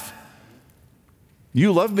life.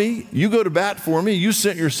 You love me. You go to bat for me. You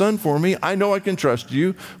sent your son for me. I know I can trust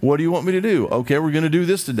you. What do you want me to do? Okay, we're going to do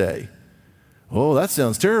this today. Oh, that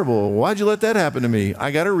sounds terrible. Why'd you let that happen to me?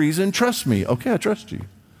 I got a reason. Trust me. Okay, I trust you.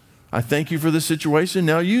 I thank you for this situation.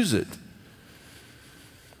 Now use it.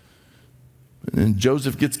 And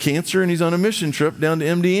Joseph gets cancer and he's on a mission trip down to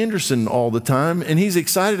MD Anderson all the time. And he's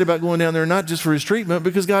excited about going down there, not just for his treatment,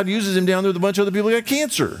 because God uses him down there with a bunch of other people who got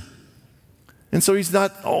cancer. And so he's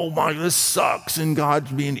not, oh my, this sucks and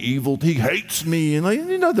God's being evil. He hates me. And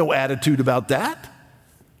no attitude about that.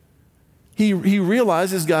 He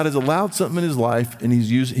realizes God has allowed something in his life and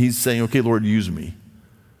he's saying, okay, Lord, use me.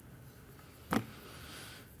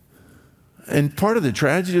 And part of the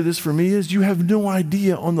tragedy of this for me is you have no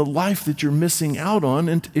idea on the life that you're missing out on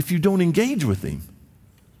and if you don't engage with him.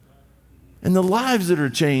 And the lives that are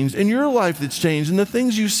changed and your life that's changed and the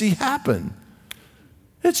things you see happen.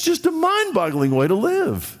 It's just a mind-boggling way to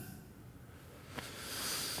live.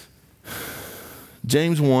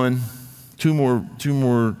 James 1, two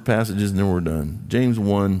more passages and then we're done. James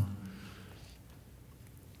 1.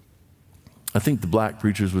 I think the black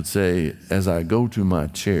preachers would say, as I go to my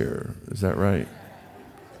chair. Is that right?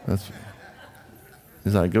 As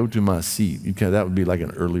I go to my seat. That would be like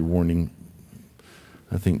an early warning.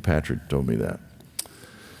 I think Patrick told me that.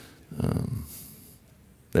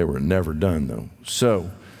 They were never done, though.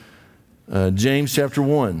 So, James chapter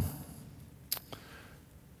 1,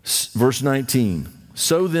 verse 19.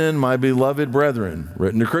 So then, my beloved brethren,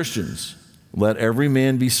 written to Christians, let every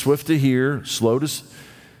man be swift to hear, slow to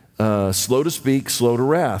speak, slow to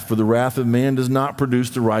wrath, for the wrath of man does not produce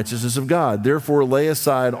the righteousness of God. Therefore lay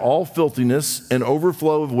aside all filthiness and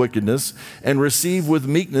overflow of wickedness, and receive with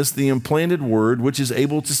meekness the implanted word, which is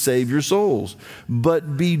able to save your souls.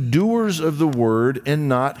 But be doers of the word and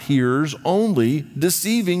not hearers only,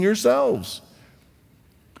 deceiving yourselves.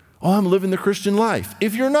 Oh, I'm living the Christian life.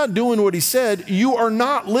 If you're not doing what he said, you are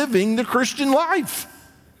not living the Christian life.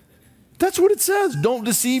 That's what it says. Don't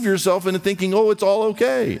deceive yourself into thinking, oh, it's all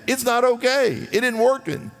okay. It's not okay. It isn't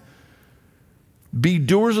working. Be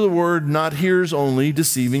doers of the word, not hearers only,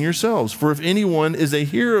 deceiving yourselves. For if anyone is a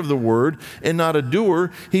hearer of the word and not a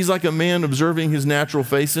doer, he's like a man observing his natural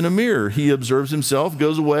face in a mirror. He observes himself,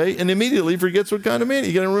 goes away, and immediately forgets what kind of man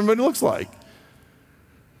he can't remember what he looks like.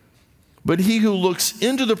 But he who looks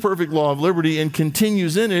into the perfect law of liberty and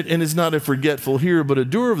continues in it and is not a forgetful hearer but a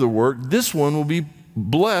doer of the work, this one will be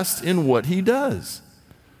blessed in what he does.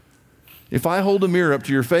 If I hold a mirror up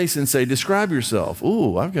to your face and say, describe yourself.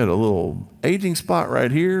 Ooh, I've got a little aging spot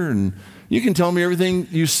right here, and you can tell me everything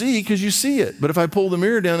you see because you see it. But if I pull the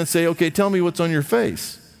mirror down and say, okay, tell me what's on your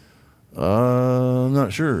face. I'm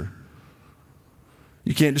not sure.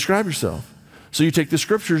 You can't describe yourself. So you take the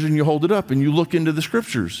scriptures and you hold it up and you look into the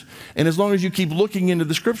scriptures. And as long as you keep looking into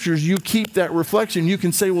the scriptures, you keep that reflection. You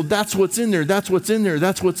can say, well, that's what's in there. That's what's in there.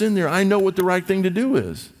 That's what's in there. I know what the right thing to do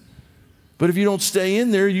is. But if you don't stay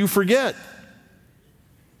in there, you forget.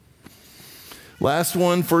 Last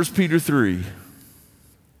one, 1 Peter 3.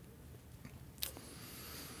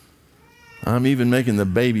 I'm even making the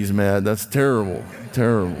babies mad. That's terrible.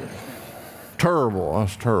 Terrible. Terrible.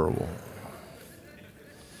 That's terrible.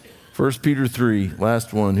 1 Peter 3,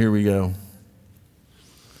 last one, here we go.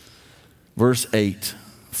 Verse 8,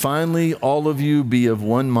 finally, all of you be of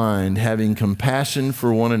one mind, having compassion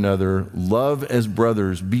for one another, love as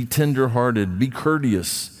brothers, be tenderhearted, be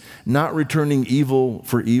courteous, not returning evil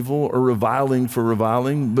for evil or reviling for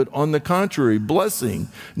reviling, but on the contrary, blessing,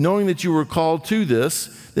 knowing that you were called to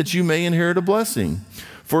this, that you may inherit a blessing.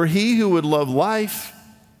 For he who would love life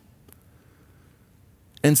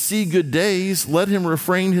and see good days, let him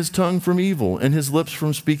refrain his tongue from evil and his lips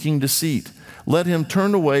from speaking deceit. Let him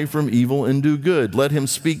turn away from evil and do good. Let him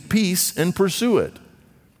speak peace and pursue it.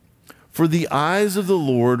 For the eyes of the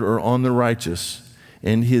Lord are on the righteous,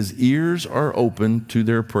 and his ears are open to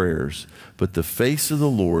their prayers. But the face of the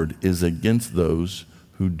Lord is against those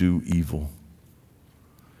who do evil.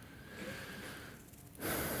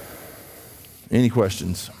 Any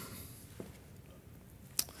questions?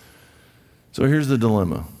 So here's the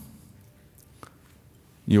dilemma.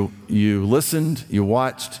 You listened, you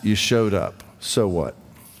watched, you showed up. So what?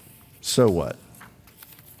 So what?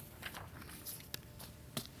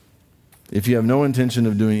 If you have no intention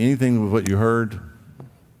of doing anything with what you heard,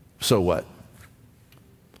 so what?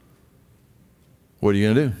 What are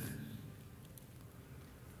you going to do?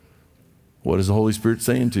 What is the Holy Spirit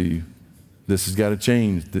saying to you? This has got to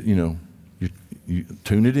change. You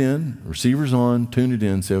tune it in, receivers on, tune it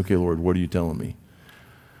in, say, okay, Lord, what are you telling me?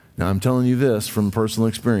 Now, I'm telling you this from personal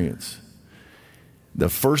experience. The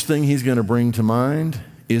first thing he's going to bring to mind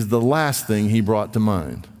is the last thing he brought to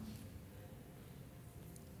mind.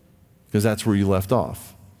 Because that's where you left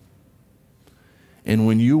off. And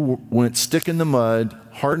when you went stick in the mud,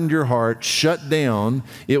 hardened your heart, shut down,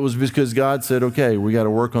 it was because God said, okay, we got to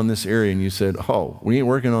work on this area. And you said, oh, we ain't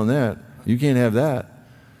working on that. You can't have that.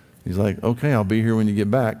 He's like, okay, I'll be here when you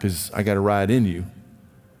get back because I got to ride in you.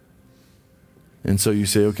 And so you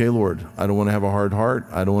say, okay, Lord, I don't want to have a hard heart.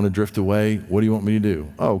 I don't want to drift away. What do you want me to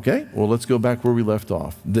do? Oh, okay, well, let's go back where we left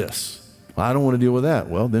off. This. Well, I don't want to deal with that.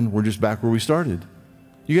 Well, then we're just back where we started.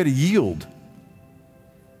 You got to yield.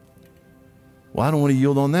 Well, I don't want to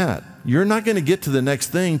yield on that. You're not going to get to the next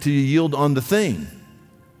thing till you yield on the thing.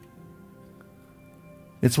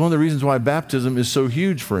 It's one of the reasons why baptism is so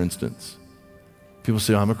huge, for instance. People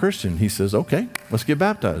say, I'm a Christian. He says, okay, let's get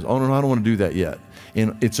baptized. Oh, no, I don't want to do that yet.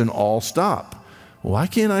 And it's an all stop. Why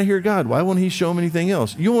can't I hear God? Why won't he show me anything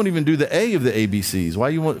else? You won't even do the A of the ABCs. Why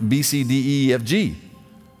you want B, C, D, E, F, G?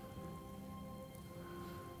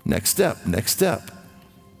 Next step, next step.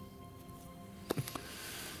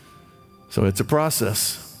 So it's a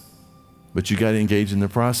process, but you got to engage in the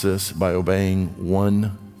process by obeying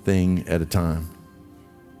one thing at a time.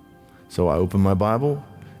 So I open my Bible,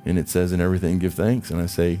 and it says in everything, give thanks, and I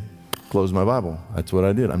say, close my Bible. That's what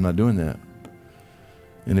I did. I'm not doing that.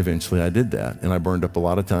 And eventually I did that, and I burned up a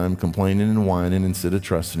lot of time complaining and whining instead of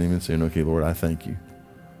trusting him and saying, okay, Lord, I thank you.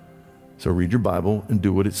 So read your Bible and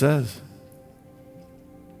do what it says.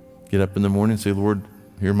 Get up in the morning and say, Lord,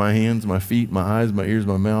 here are my hands, my feet, my eyes, my ears,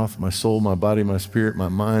 my mouth, my soul, my body, my spirit, my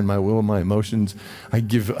mind, my will, my emotions. I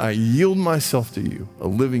yield myself to you, a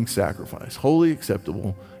living sacrifice, wholly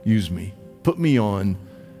acceptable. Use me. Put me on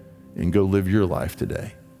and go live your life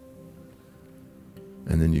today.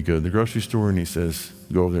 And then you go to the grocery store and he says,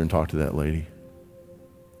 go over there and talk to that lady.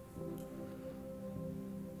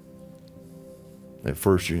 At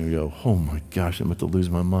first you're going to go, oh my gosh, I'm about to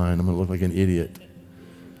lose my mind. I'm going to look like an idiot.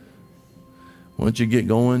 Once you get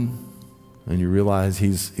going and you realize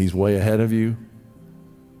he's way ahead of you,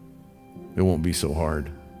 it won't be so hard.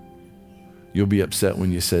 You'll be upset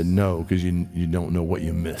when you said no because you don't know what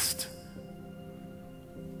you missed.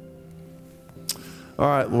 All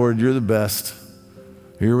right, Lord, you're the best.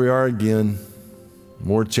 Here we are again,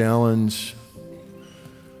 more challenge.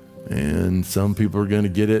 And some people are going to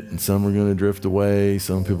get it and some are going to drift away.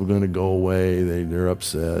 Some people are going to go away. They're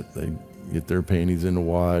upset. They get their panties in a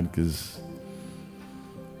wad because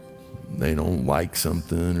they don't like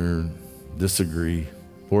something or disagree.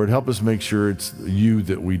 Lord, help us make sure it's you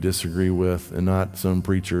that we disagree with and not some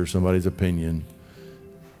preacher or somebody's opinion.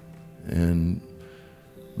 And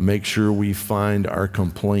make sure we find our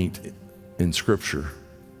complaint in Scripture,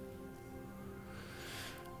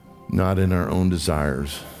 not in our own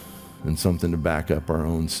desires and something to back up our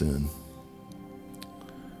own sin.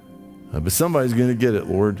 But somebody's going to get it,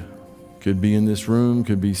 Lord. Could be in this room,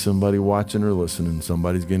 could be somebody watching or listening.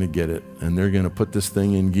 Somebody's going to get it, and they're going to put this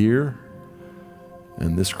thing in gear,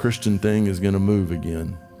 and this Christian thing is going to move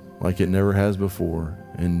again like it never has before.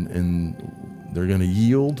 And they're going to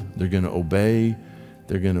yield, they're going to obey,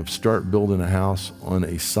 they're going to start building a house on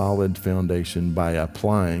a solid foundation by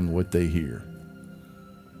applying what they hear.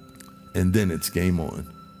 And then it's game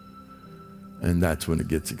on. And that's when it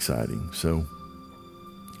gets exciting. So,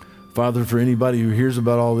 Father, for anybody who hears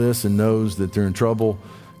about all this and knows that they're in trouble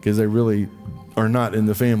because they really are not in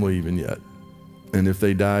the family even yet. And if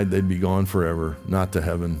they died, they'd be gone forever, not to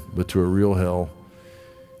heaven, but to a real hell.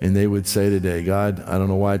 And they would say today, God, I don't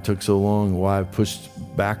know why it took so long, why I've pushed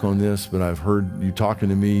back on this, but I've heard you talking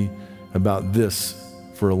to me about this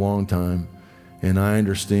for a long time. And I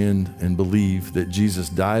understand and believe that Jesus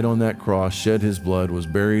died on that cross, shed his blood, was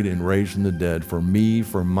buried and raised from the dead for me,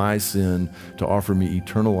 for my sin, to offer me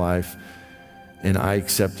eternal life. And I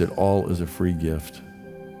accept it all as a free gift.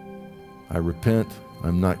 I repent.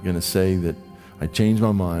 I'm not going to say that I changed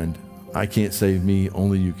my mind. I can't save me.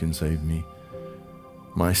 Only you can save me.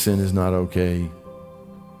 My sin is not okay.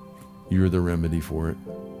 You're the remedy for it.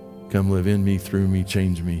 Come live in me, through me,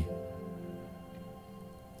 change me.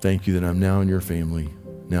 Thank you that I'm now in your family.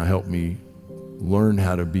 Now help me learn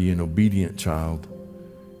how to be an obedient child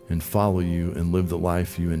and follow you and live the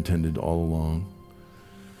life you intended all along.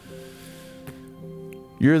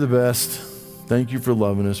 You're the best. Thank you for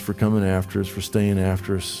loving us, for coming after us, for staying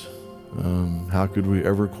after us. How could we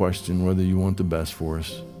ever question whether you want the best for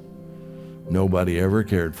us? Nobody ever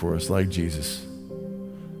cared for us like Jesus.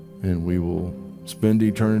 And we will spend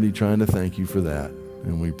eternity trying to thank you for that.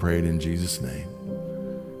 And we pray it in Jesus' name.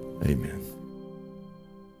 Amen.